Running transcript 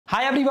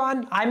Hi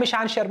everyone, I'm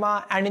Ishan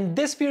Sharma, and in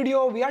this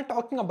video we are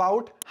talking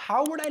about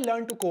how would I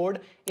learn to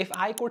code if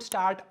I could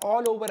start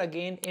all over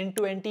again in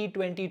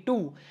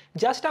 2022.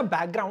 Just a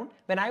background,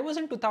 when I was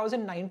in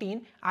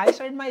 2019, I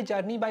started my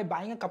journey by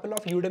buying a couple of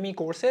Udemy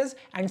courses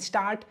and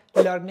start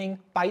learning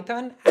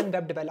Python and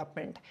web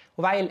development.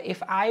 While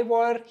if I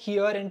were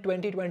here in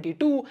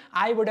 2022,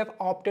 I would have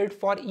opted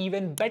for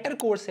even better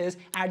courses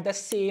at the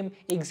same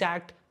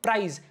exact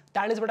price.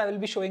 That is what I will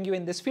be showing you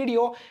in this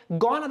video.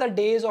 Gone are the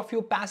days of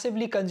you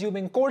passively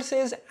consuming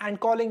courses and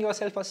calling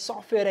yourself a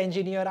software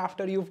engineer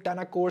after you've done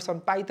a course on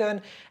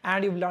Python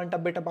and you've learned a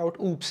bit about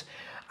OOPS.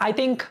 I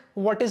think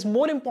what is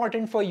more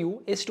important for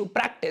you is to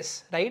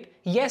practice, right?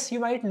 Yes, you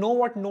might know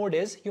what Node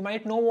is, you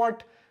might know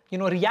what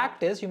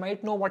React is, you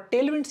might know what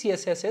Tailwind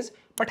CSS is,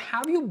 but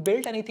have you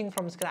built anything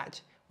from scratch?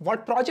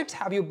 What projects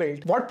have you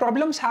built? What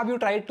problems have you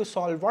tried to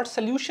solve? What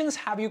solutions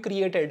have you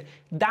created?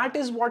 That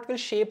is what will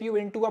shape you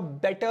into a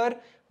better,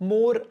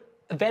 more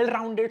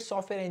well-rounded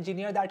software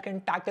engineer that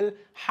can tackle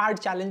hard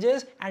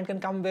challenges and can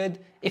come with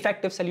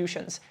effective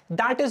solutions.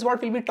 That is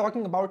what we'll be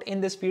talking about in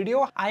this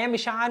video. I am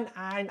Ishan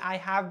and I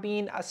have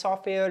been a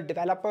software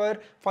developer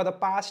for the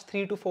past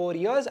 3 to 4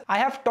 years. I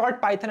have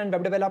taught Python and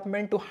web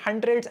development to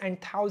hundreds and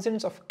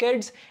thousands of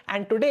kids,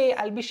 and today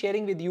I'll be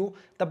sharing with you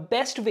the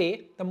best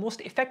way, the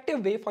most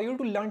effective way for you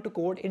to learn to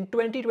code in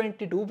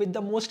 2022 with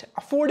the most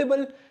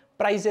affordable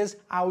prices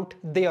out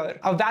there.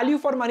 A value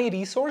for money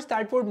resource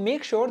that would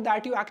make sure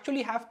that you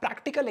actually have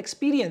practical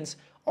experience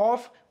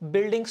of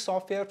building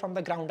software from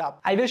the ground up.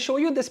 I will show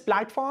you this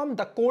platform,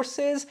 the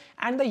courses,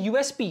 and the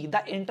USP,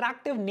 the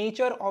interactive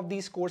nature of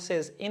these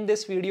courses in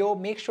this video.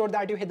 Make sure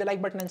that you hit the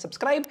like button and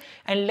subscribe,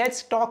 and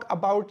let's talk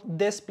about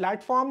this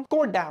platform,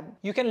 codedamn.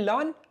 You can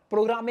learn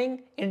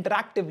programming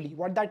interactively.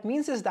 What that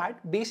means is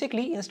that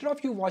basically instead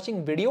of you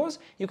watching videos,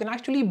 you can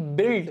actually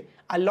build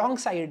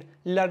alongside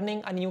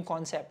learning a new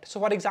concept. So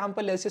for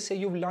example, let's just say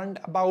you've learned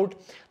about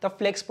the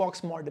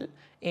flexbox model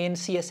in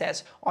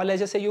CSS, or let's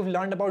just say you've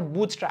learned about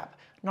Bootstrap.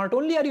 Not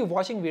only are you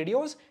watching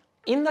videos,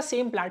 in the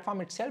same platform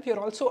itself, you're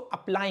also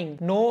applying.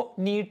 No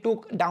need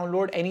to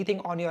download anything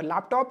on your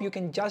laptop. You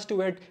can just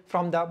do it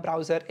from the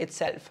browser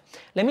itself.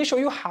 Let me show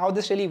you how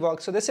this really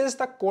works. So this is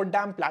the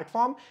codedamn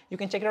platform. You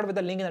can check it out with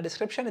the link in the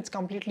description. It's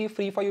completely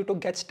free for you to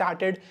get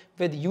started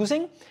with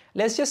using.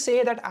 Let's just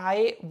say that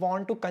I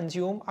want to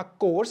consume a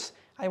course.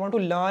 I want to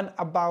learn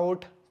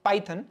about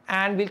Python,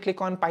 and we'll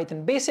click on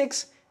Python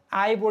Basics.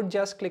 I would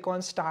just click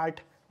on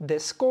Start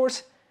this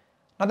course.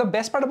 Now the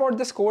best part about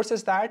this course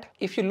is that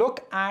if you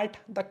look at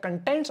the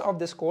contents of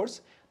this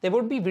course, there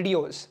would be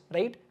videos,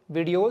 right?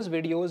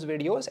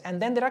 Videos, and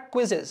then there are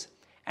quizzes,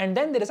 and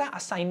then there is an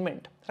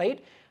assignment,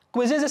 right?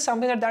 Quizzes is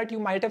something that you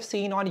might have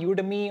seen on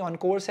Udemy, on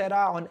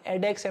Coursera, on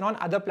edX, and on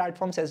other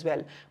platforms as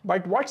well.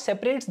 But what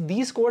separates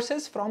these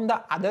courses from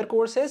the other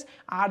courses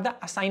are the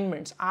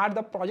assignments, are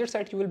the projects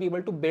that you will be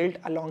able to build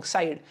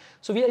alongside.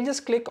 So we'll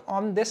just click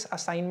on this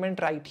assignment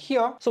right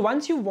here. So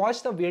once you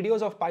watch the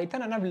videos of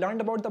Python and have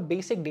learned about the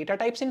basic data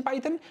types in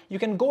Python, you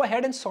can go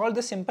ahead and solve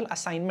this simple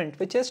assignment,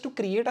 which is to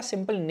create a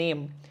simple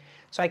name.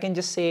 So I can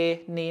just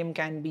say name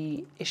can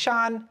be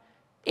Ishan,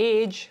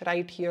 age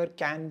right here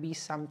can be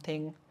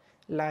something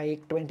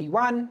like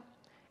 21,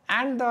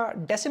 and the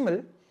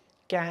decimal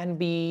can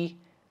be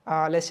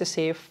let's just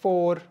say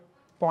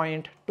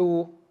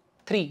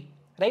 4.23,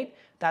 right?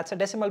 That's a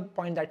decimal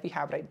point that we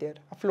have right there,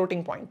 a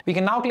floating point. We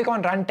can now click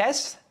on run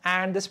tests,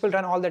 and this will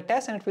run all the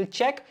tests, and it will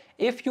check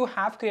if you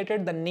have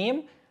created the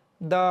name,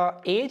 the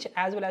age,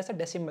 as well as the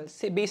decimal.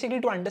 So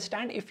basically to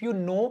understand if you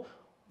know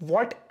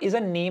what is a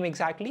name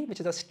exactly, which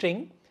is a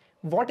string,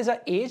 what is a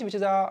age, which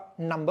is a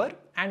number,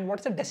 and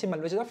what's a decimal,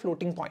 which is a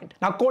floating point.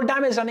 Now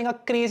codedamn is running a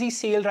crazy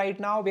sale right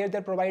now where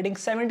they're providing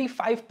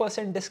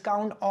 75%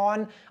 discount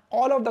on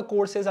all of the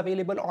courses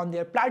available on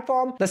their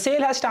platform. The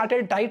sale has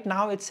started right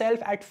now itself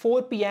at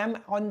 4 p.m.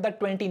 on the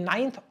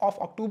 29th of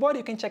October.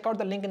 You can check out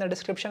the link in the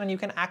description and you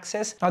can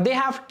access. Now they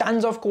have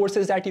tons of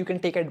courses that you can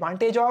take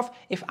advantage of.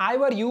 If I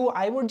were you,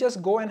 I would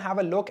just go and have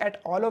a look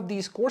at all of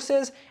these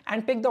courses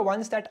and pick the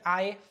ones that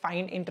I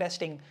find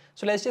interesting.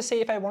 So let's just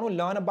say if I want to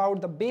learn about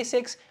the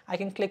basics, I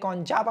can click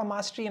on Java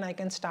Mastery and I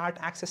can start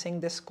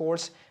accessing this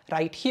course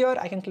right here.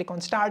 I can click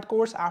on Start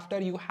Course after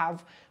you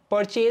have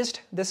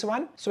purchased this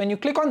one. So when you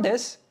click on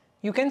this,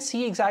 you can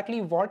see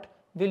exactly what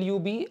will you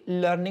be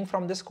learning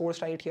from this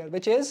course right here,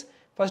 which is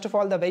first of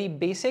all the very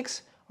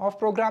basics of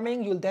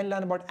programming. You'll then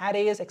learn about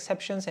arrays,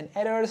 exceptions and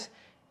errors,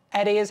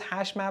 arrays,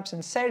 hash maps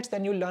and sets.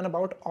 Then you'll learn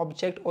about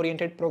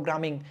object-oriented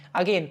programming.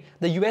 Again,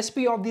 the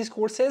USP of these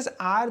courses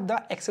are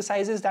the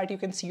exercises that you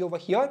can see over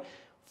here.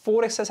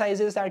 4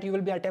 exercises that you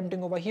will be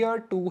attempting over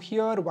here, 2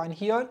 here, 1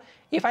 here.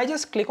 If I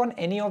just click on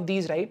any of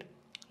these, right?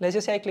 Let's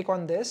just say I click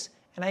on this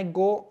and I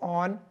go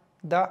on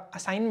the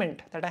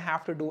assignment that I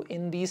have to do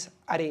in these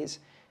arrays.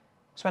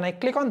 So when I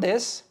click on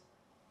this,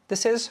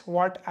 this is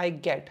what I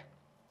get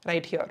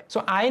right here.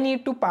 So I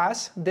need to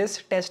pass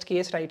this test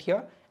case right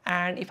here.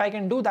 And if I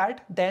can do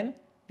that, then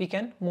we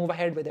can move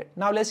ahead with it.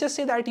 Now let's just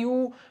say that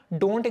you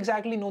don't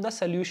exactly know the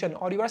solution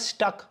or you are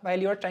stuck while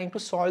you are trying to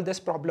solve this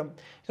problem.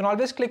 You can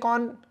always click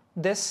on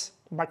this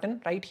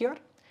button right here,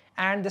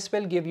 and this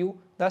will give you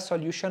the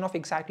solution of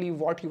exactly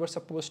what you were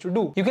supposed to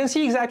do. You can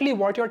see exactly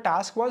what your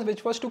task was,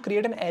 which was to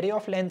create an array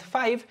of length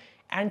 5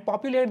 and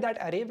populate that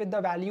array with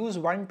the values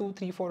 1, 2,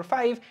 3, 4,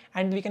 5,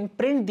 and we can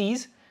print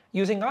these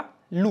using a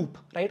loop,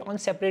 right, on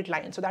separate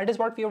lines. So that is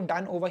what we have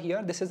done over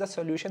here. This is the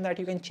solution that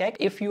you can check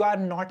if you are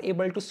not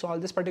able to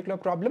solve this particular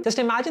problem. Just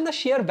imagine the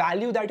sheer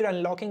value that you're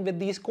unlocking with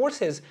these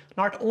courses.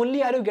 Not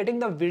only are you getting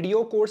the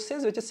video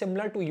courses, which is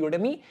similar to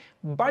Udemy,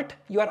 but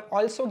you are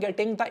also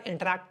getting the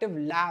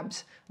interactive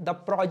labs, the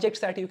projects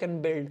that you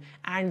can build,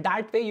 and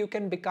that way you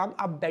can become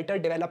a better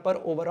developer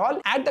overall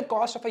at the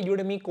cost of a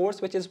Udemy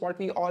course, which is what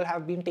we all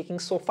have been taking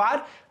so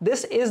far.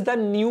 This is the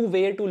new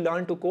way to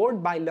learn to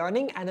code, by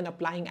learning and then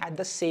applying at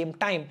the same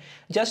time.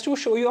 Just to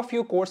show you a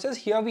few courses,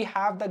 here we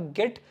have the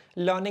Git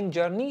learning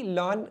journey,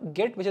 learn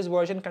Git, which is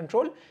version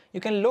control.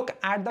 You can look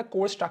at the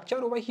course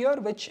structure over here,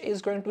 which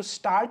is going to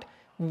start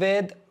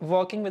with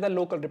working with a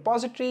local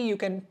repository. You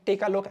can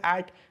take a look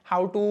at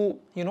how to,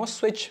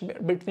 switch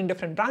between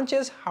different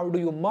branches. How do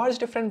you merge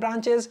different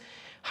branches?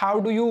 How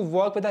do you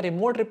work with a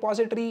remote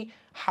repository?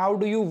 How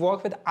do you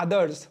work with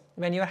others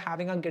when you're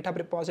having a GitHub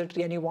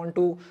repository and you want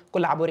to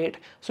collaborate?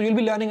 So you'll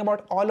be learning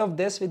about all of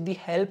this with the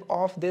help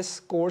of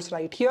this course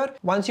right here.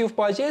 Once you've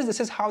purchased,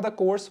 this is how the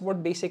course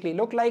would basically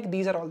look like.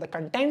 These are all the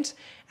contents,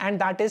 and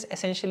that is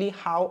essentially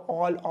how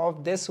all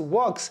of this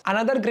works.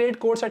 Another great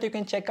course that you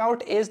can check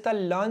out is the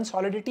Learn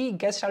Solidity,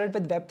 Get Started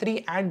with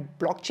Web3 and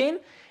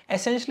Blockchain.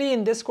 Essentially,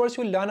 in this course,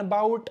 you learn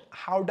about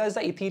how does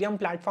the Ethereum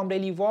platform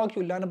really work.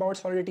 You learn about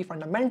Solidity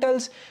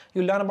fundamentals.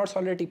 You learn about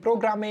Solidity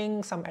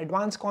programming, some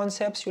advanced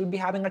concepts. You'll be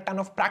having a ton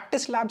of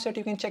practice labs that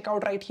you can check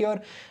out right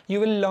here. You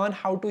will learn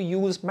how to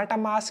use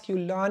MetaMask. You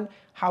learn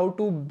how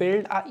to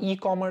build a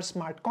e-commerce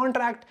smart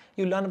contract.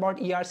 You learn about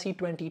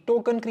ERC20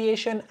 token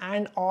creation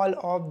and all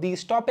of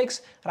these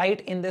topics right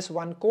in this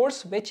one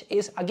course, which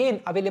is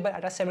again available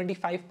at a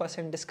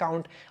 75%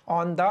 discount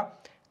on the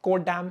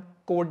codedamn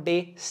code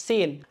day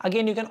sale.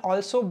 Again, you can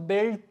also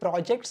build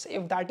projects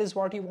if that is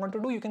what you want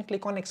to do. You can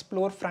click on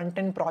explore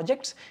front-end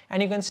projects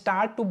and you can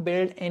start to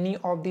build any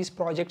of these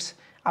projects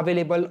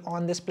available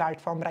on this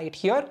platform right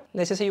here.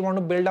 Let's just say you want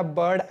to build a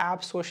bird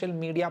app social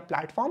media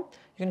platform.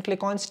 You can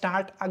click on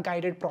start a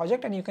guided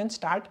project and you can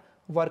start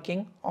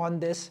working on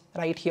this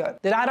right here.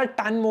 There are a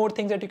ton more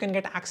things that you can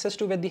get access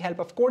to with the help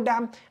of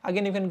codedamn.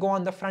 Again, you can go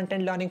on the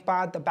front-end learning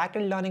path, the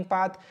back-end learning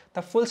path,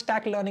 the full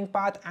stack learning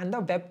path, and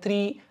the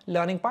Web3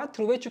 learning path,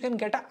 through which you can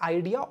get an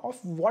idea of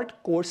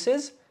what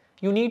courses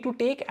you need to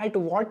take at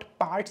what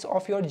parts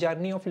of your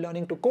journey of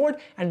learning to code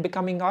and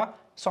becoming a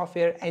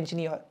software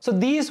engineer. So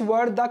these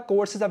were the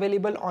courses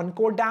available on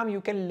codedamn. You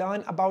can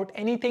learn about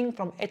anything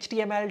from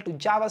HTML to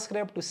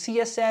JavaScript to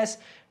CSS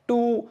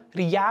to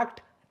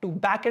React to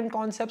backend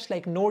concepts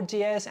like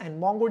Node.js and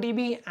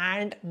MongoDB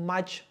and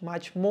much,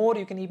 much more.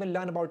 You can even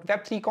learn about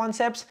Web3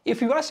 concepts.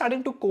 If you are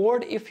starting to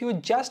code, if you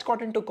just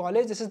got into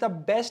college, this is the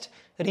best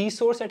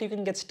resource that you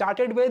can get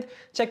started with.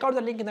 Check out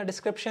the link in the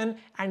description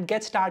and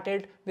get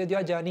started with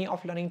your journey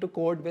of learning to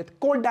code with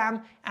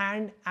codedamn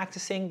and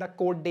accessing the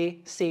code day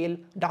sale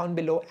down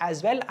below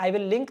as well. I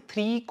will link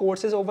 3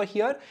 courses over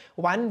here.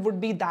 One would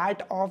be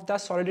that of the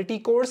Solidity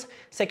course,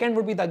 second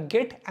would be the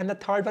Git, and the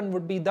third one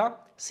would be the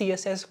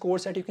CSS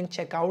course that you can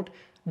check out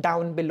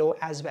down below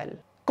as well.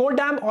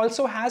 Codedamn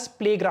also has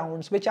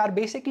playgrounds, which are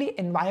basically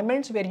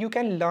environments where you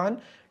can learn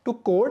to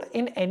code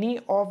in any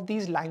of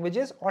these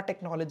languages or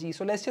technology.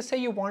 So let's just say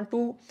you want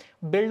to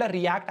build a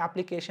React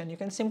application. You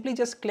can simply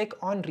just click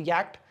on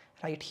React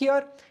right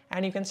here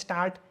and you can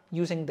start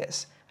using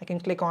this. I can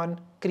click on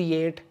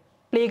create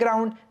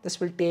playground. This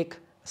will take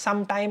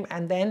some time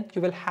and then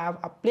you will have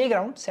a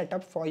playground set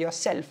up for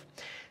yourself.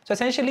 So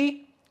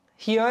essentially,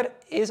 here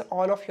is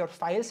all of your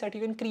files that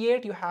you can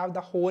create. You have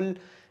the whole,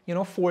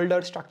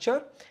 folder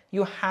structure.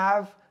 You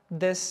have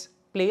this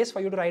place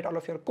for you to write all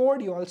of your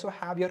code. You also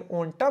have your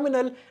own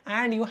terminal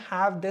and you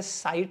have this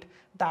site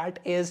that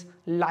is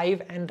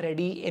live and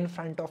ready in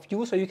front of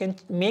you. So you can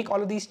make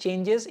all of these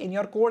changes in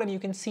your code and you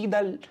can see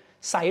the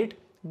site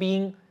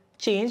being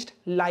changed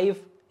live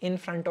in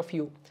front of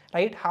you,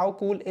 right? How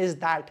cool is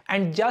that?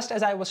 And just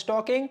as I was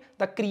talking,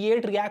 the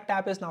Create React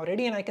app is now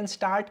ready and I can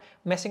start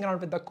messing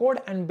around with the code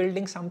and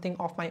building something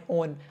of my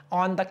own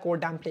on the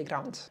codedamn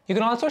playgrounds. You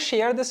can also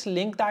share this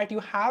link that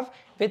you have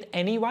with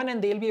anyone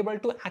and they'll be able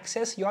to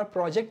access your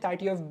project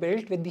that you have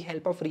built with the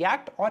help of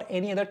React or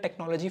any other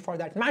technology for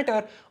that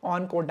matter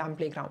on codedamn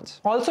playgrounds.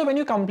 Also, when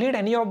you complete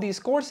any of these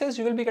courses,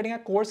 you will be getting a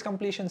course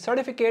completion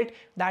certificate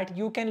that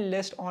you can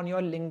list on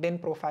your LinkedIn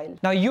profile.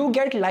 Now you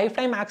get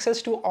lifetime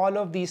access to all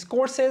of these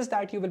courses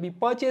that you will be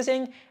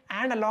purchasing,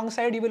 and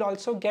alongside you will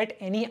also get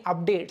any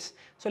updates.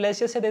 So let's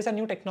just say there's a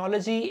new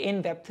technology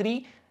in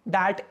Web3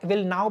 that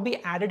will now be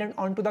added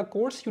onto the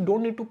course. You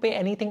don't need to pay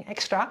anything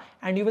extra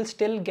and you will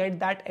still get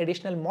that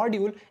additional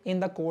module in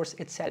the course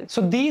itself.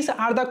 So these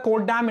are the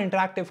codedamn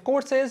interactive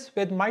courses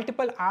with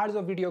multiple hours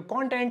of video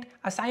content,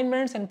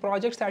 assignments and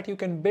projects that you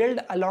can build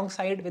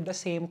alongside with the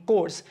same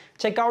course.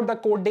 Check out the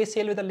code day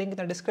sale with the link in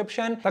the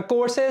description. The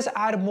courses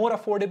are more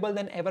affordable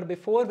than ever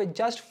before with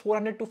just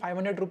 400 to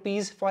 500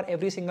 rupees for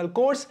every single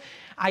course.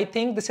 I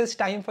think this is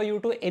time for you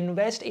to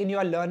invest in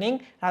your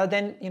learning rather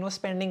than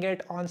spending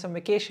it on some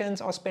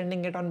vacations or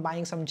spending it on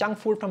buying some junk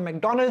food from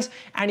McDonald's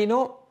and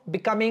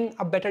becoming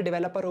a better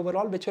developer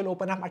overall, which will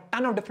open up a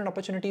ton of different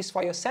opportunities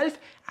for yourself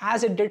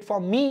as it did for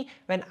me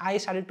when I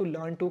started to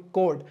learn to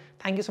code.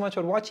 Thank you so much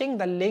for watching.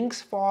 The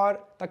links for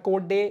the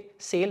code day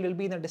sale will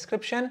be in the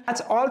description.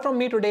 That's all from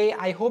me today.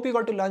 I hope you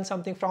got to learn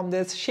something from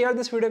this. Share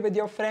this video with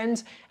your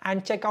friends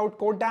and check out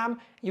codedamn.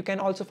 You can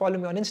also follow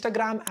me on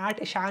Instagram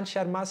at Ishan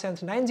Sharma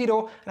 790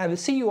 and I will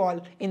see you all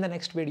in the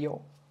next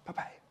video.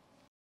 Bye-bye.